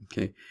Islam.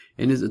 Okay,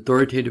 in his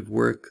authoritative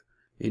work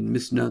in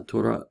Mishnah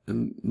Torah,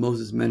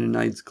 Moses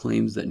Maimonides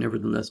claims that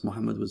nevertheless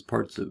Muhammad was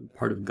part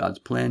of God's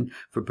plan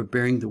for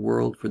preparing the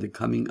world for the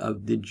coming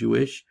of the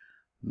Jewish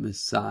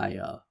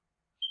Messiah.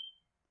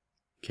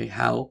 Okay,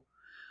 how?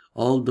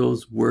 All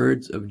those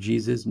words of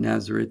Jesus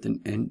Nazareth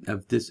and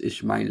of this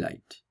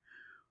Ishmaelite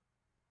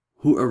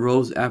who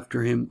arose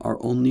after him are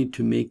only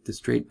to make the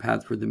straight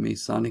path for the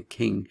Masonic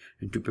king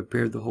and to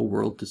prepare the whole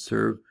world to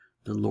serve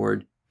the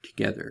Lord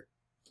together.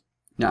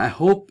 Now I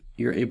hope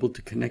you're able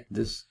to connect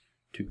this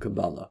to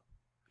Kabbalah.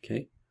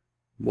 Okay,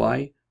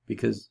 why?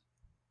 Because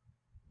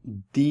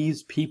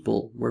these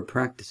people were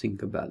practicing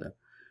Kabbalah.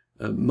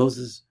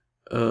 Moses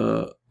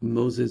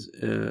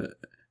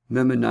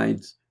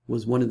Maimonides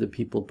was one of the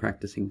people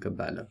practicing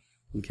Kabbalah.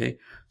 Okay,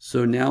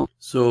 so now,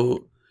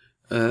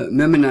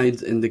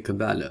 Maimonides and the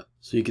Kabbalah.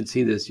 So you can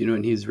see this,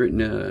 and he's written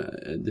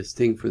this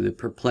thing for the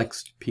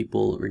perplexed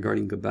people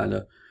regarding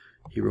Kabbalah.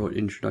 He wrote an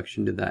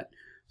introduction to that.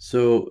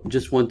 So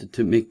just wanted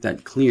to make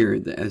that clear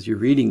that as you're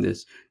reading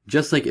this,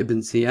 just like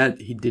Ibn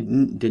Sayyad, he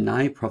didn't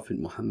deny Prophet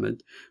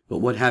Muhammad, but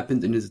what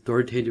happened in his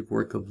authoritative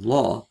work of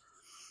law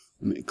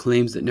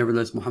claims that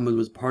nevertheless Muhammad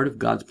was part of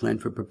God's plan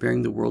for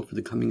preparing the world for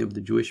the coming of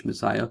the Jewish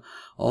Messiah.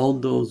 All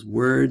those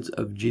words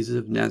of Jesus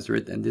of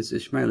Nazareth and this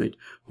Ishmaelite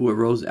who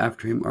arose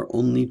after him are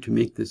only to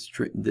make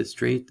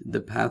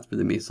the path for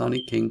the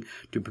Masonic king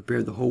to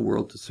prepare the whole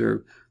world to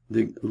serve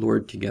the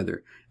Lord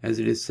together. As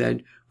it is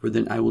said, for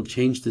then I will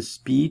change the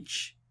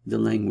speech, the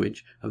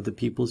language of the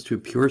peoples to a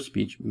pure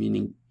speech,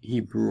 meaning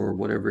Hebrew or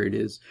whatever it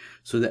is,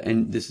 so that,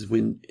 and this is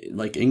when,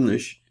 like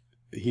English,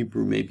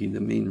 Hebrew may be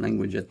the main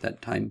language at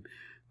that time,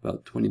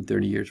 about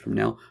 20-30 years from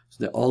now,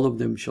 so that all of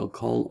them shall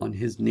call on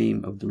his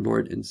name of the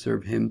Lord and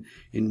serve him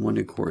in one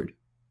accord.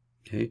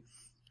 Okay,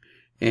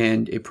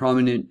 and a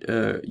prominent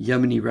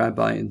Yemeni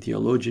rabbi and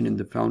theologian and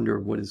the founder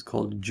of what is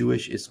called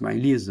Jewish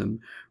Ismailism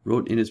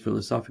wrote in his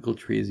philosophical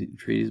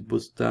treatise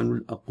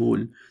Bustanul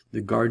Aqul, the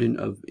Garden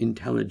of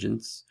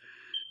Intelligence,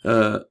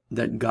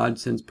 that God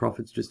sends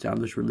prophets to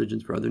establish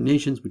religions for other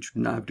nations which do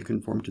not have to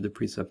conform to the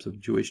precepts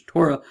of Jewish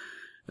Torah.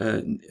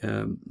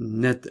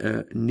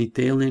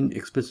 Nithalin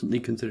explicitly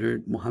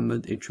considered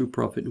Muhammad a true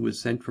prophet who was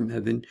sent from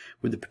heaven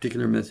with a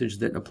particular message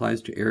that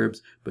applies to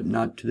Arabs but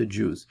not to the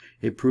Jews.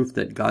 A proof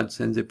that God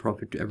sends a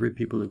prophet to every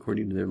people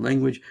according to their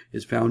language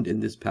is found in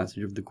this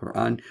passage of the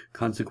Quran.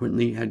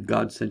 Consequently, had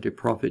God sent a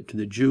prophet to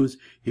the Jews,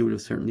 he would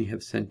have certainly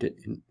have sent it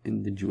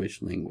in the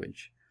Jewish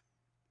language.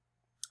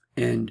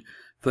 And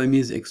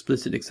Fahmi's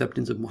explicit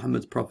acceptance of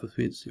Muhammad's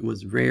prophecy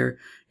was rare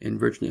and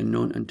virtually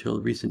unknown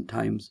until recent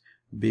times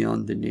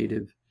beyond the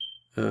native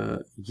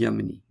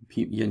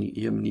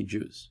Yemeni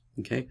Jews.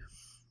 Okay,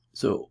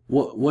 so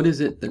what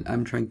is it that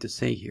I'm trying to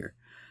say here?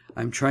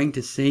 I'm trying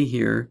to say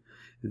here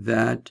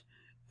that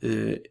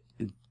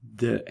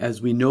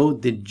as we know,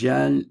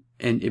 Dajjal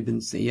and Ibn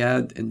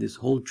Sayyad and this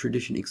whole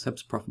tradition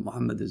accepts Prophet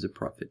Muhammad as a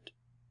prophet.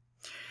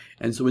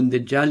 And so when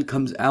Dajjal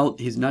comes out,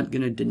 he's not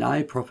going to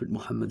deny Prophet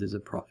Muhammad as a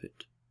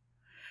prophet.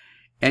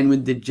 And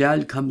when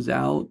Dajjal comes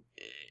out,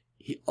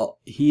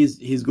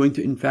 he's going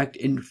to in fact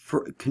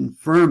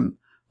confirm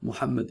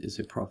Muhammad is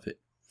a prophet,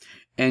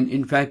 and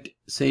in fact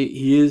say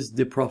he is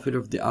the prophet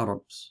of the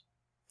Arabs.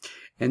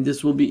 And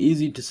this will be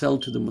easy to sell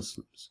to the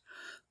Muslims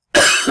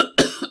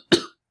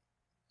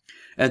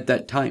at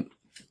that time,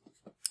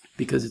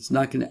 because it's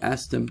not going to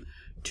ask them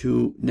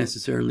to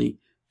necessarily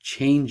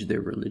change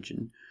their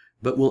religion,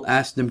 but will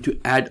ask them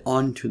to add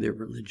on to their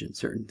religion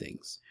certain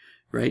things,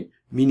 right?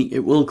 Meaning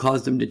it will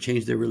cause them to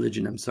change their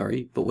religion, I'm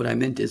sorry, but what I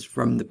meant is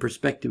from the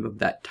perspective of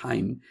that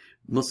time,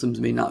 Muslims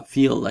may not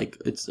feel like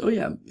it's, oh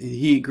yeah,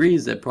 he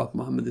agrees that Prophet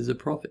Muhammad is a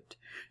prophet,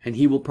 and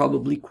he will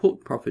probably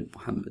quote Prophet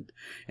Muhammad,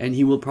 and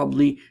he will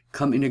probably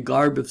come in a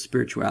garb of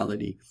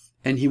spirituality,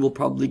 and he will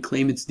probably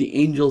claim it's the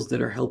angels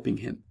that are helping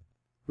him,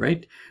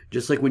 right?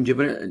 Just like when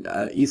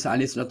Isa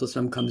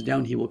ﷺ comes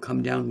down, he will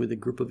come down with a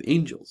group of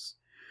angels.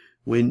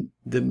 When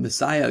the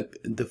Messiah,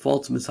 the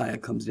false Messiah,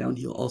 comes down,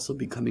 he'll also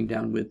be coming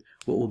down with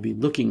what will be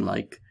looking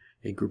like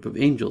a group of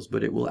angels,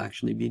 but it will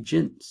actually be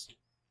jinns.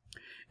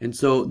 And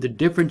so the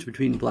difference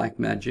between black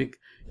magic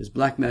is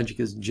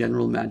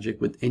general magic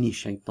with any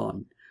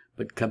shaitan.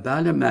 But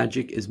Kabbalah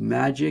magic is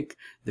magic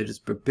that is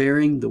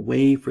preparing the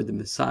way for the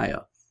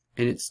Messiah.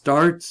 And it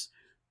starts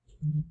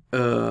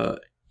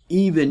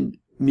meaning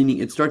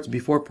it starts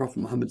before Prophet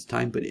Muhammad's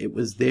time, but it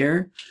was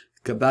there.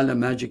 Kabbalah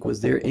magic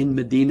was there in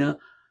Medina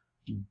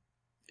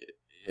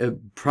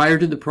prior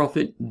to the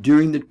Prophet,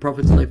 during the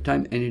Prophet's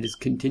lifetime, and it is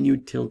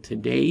continued till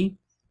today.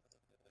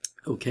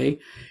 Okay,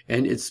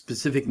 and its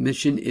specific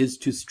mission is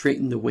to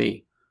straighten the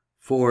way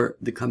for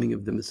the coming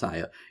of the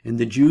Messiah. And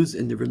the Jews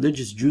and the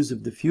religious Jews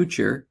of the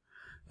future,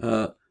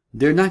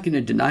 they're not going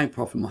to deny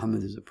Prophet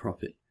Muhammad as a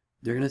prophet.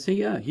 They're going to say,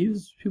 yeah, he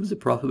was a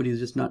prophet, but he's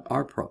just not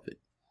our prophet.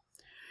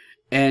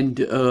 And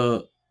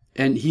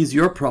he's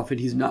your prophet,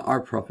 he's not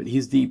our prophet.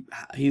 He's the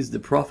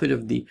prophet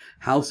of the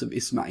house of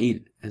Ismail,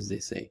 as they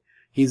say.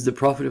 He's the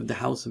prophet of the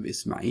house of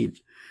Ismail,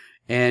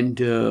 and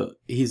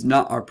he's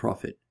not our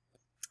prophet.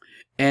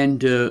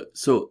 And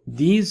so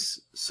these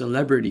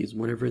celebrities,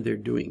 whatever they're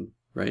doing,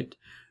 right,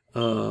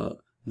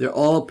 they're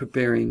all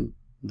preparing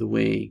the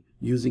way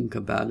using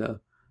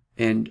Kabbalah.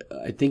 And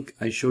I think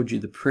I showed you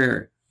the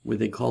prayer where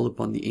they call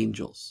upon the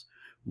angels.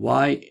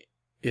 Why?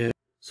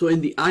 So in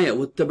the ayah,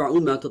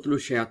 وَاتَّبَعُوا مَا تَتْلُو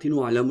الشَّيَاطِينُ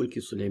عَلَى مُلْكِ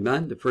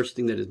سُلَيْمَانَ, the first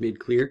thing that is made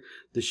clear,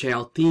 the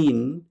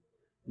shayateen,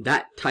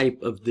 that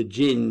type of the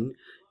jinn,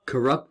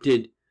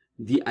 corrupted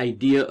the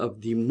idea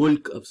of the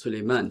mulk of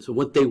Sulaiman. So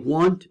what they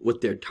want,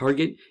 what their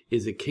target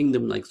is, a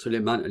kingdom like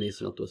Sulaiman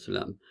alayhi salatu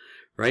wasalam,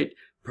 right?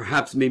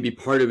 Perhaps maybe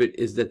part of it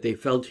is that they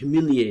felt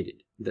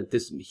humiliated, that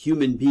this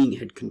human being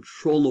had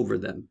control over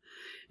them.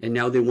 And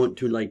now they want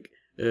to, like,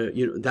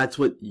 that's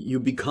what you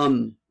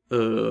become,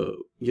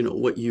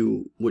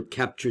 what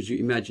captures your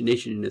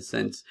imagination in a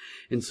sense.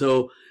 And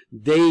so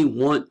they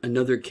want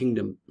another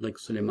kingdom like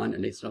Sulaiman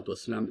alayhi salatu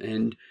wasalam.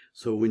 And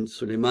so when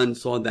Sulaiman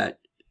saw that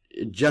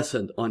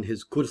jasad on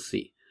his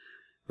kursi,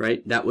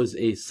 right, that was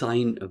a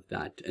sign of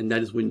that. And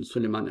that is when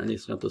Sulaiman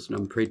alayhi salatu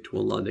wasalam prayed to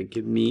Allah that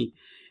give me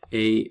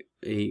a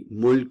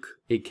mulk,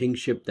 a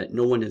kingship that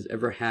no one has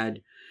ever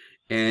had.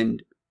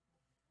 And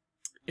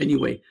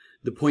anyway,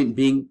 the point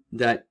being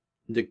that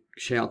the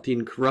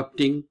shayateen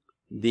corrupting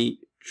the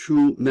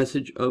true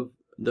message of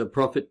the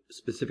Prophet,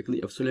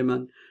 specifically of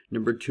Sulaiman.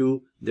 Number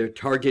two, their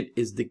target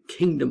is the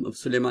kingdom of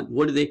Sulaiman.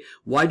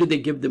 Why do they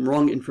give them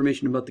wrong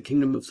information about the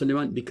kingdom of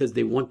Sulaiman? Because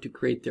they want to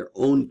create their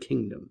own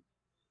kingdom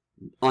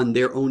on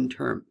their own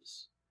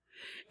terms.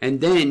 And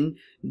then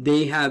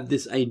they have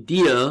this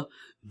idea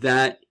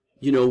that,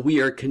 we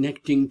are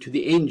connecting to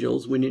the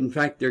angels, when in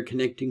fact they're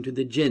connecting to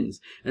the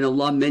jinns. And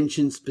Allah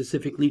mentions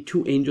specifically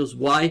two angels.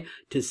 Why?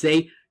 To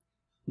say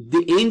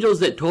the angels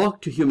that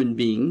talk to human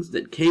beings,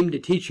 that came to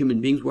teach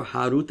human beings, were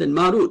Harut and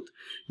Marut.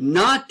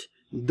 Not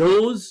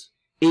those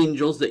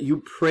angels that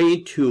you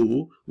pray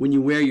to when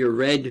you wear your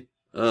red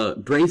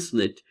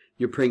bracelet.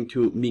 You're praying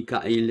to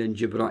Mikael and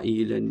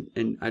Jibrail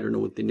and I don't know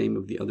what the name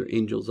of the other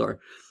angels are.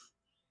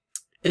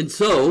 And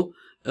so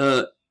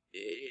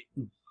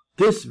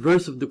this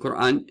verse of the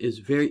Quran is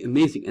very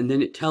amazing. And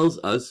then it tells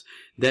us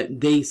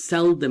that they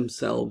sell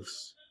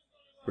themselves,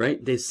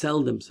 right? They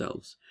sell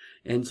themselves.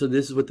 And so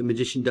this is what the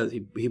magician does.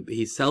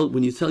 He sells,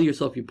 when you sell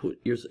yourself, you put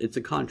your, it's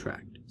a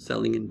contract,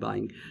 selling and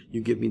buying.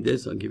 You give me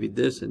this, I'll give you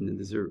this, and then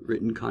there's a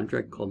written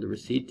contract called a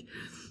receipt.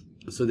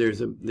 So there's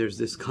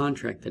this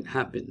contract that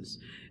happens.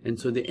 And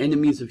so the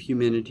enemies of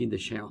humanity, the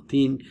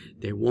shayateen,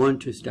 they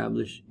want to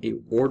establish a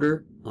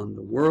order on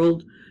the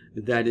world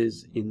that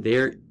is in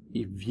their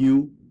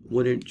view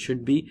what it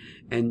should be,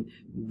 and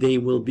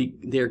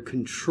they're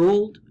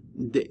controlled.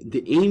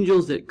 The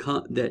angels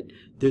that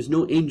there's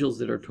no angels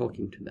that are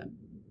talking to them.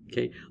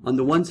 Okay, on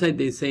the one side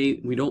they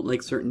say we don't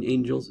like certain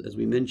angels, as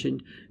we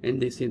mentioned,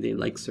 and they say they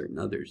like certain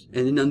others.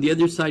 And then on the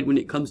other side, when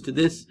it comes to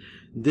this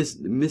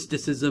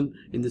mysticism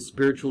in the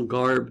spiritual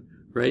garb,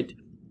 right,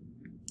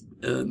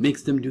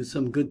 makes them do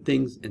some good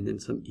things and then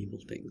some evil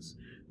things.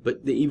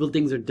 But the evil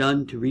things are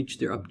done to reach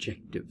their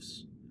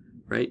objectives,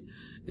 right?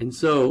 And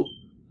so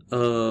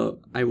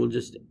I will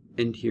just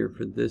end here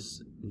for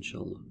this,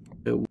 inshallah.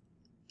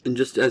 And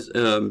just as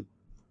so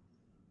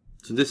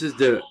this is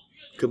the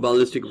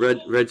Kabbalistic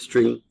red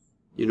string.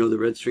 You know, the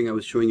red string I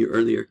was showing you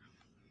earlier.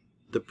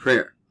 The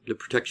prayer, the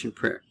protection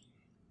prayer.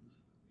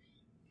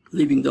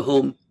 Leaving the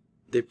home,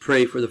 they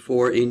pray for the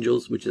 4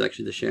 angels, which is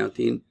actually the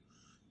shayateen,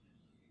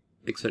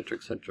 etc.,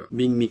 etc.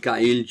 Being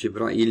Mikael,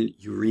 Jibrail,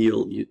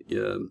 Uriel,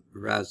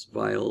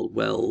 Razvail,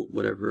 well,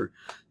 whatever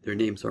their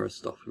names are,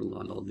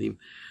 astaghfirullah al-azim.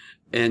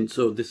 And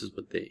so this is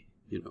what they,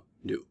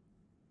 do.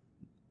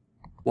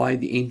 Why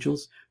the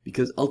angels?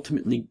 Because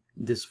ultimately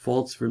this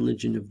false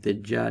religion of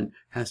Dajjal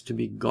has to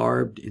be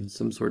garbed in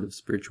some sort of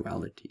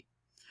spirituality.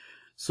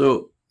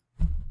 So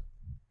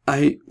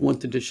I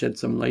wanted to shed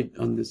some light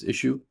on this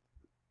issue,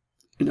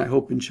 and I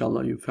hope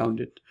inshallah you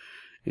found it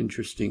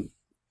interesting.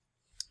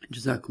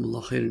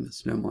 Jazakumullah khairan.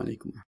 Assalamu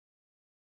alaikum.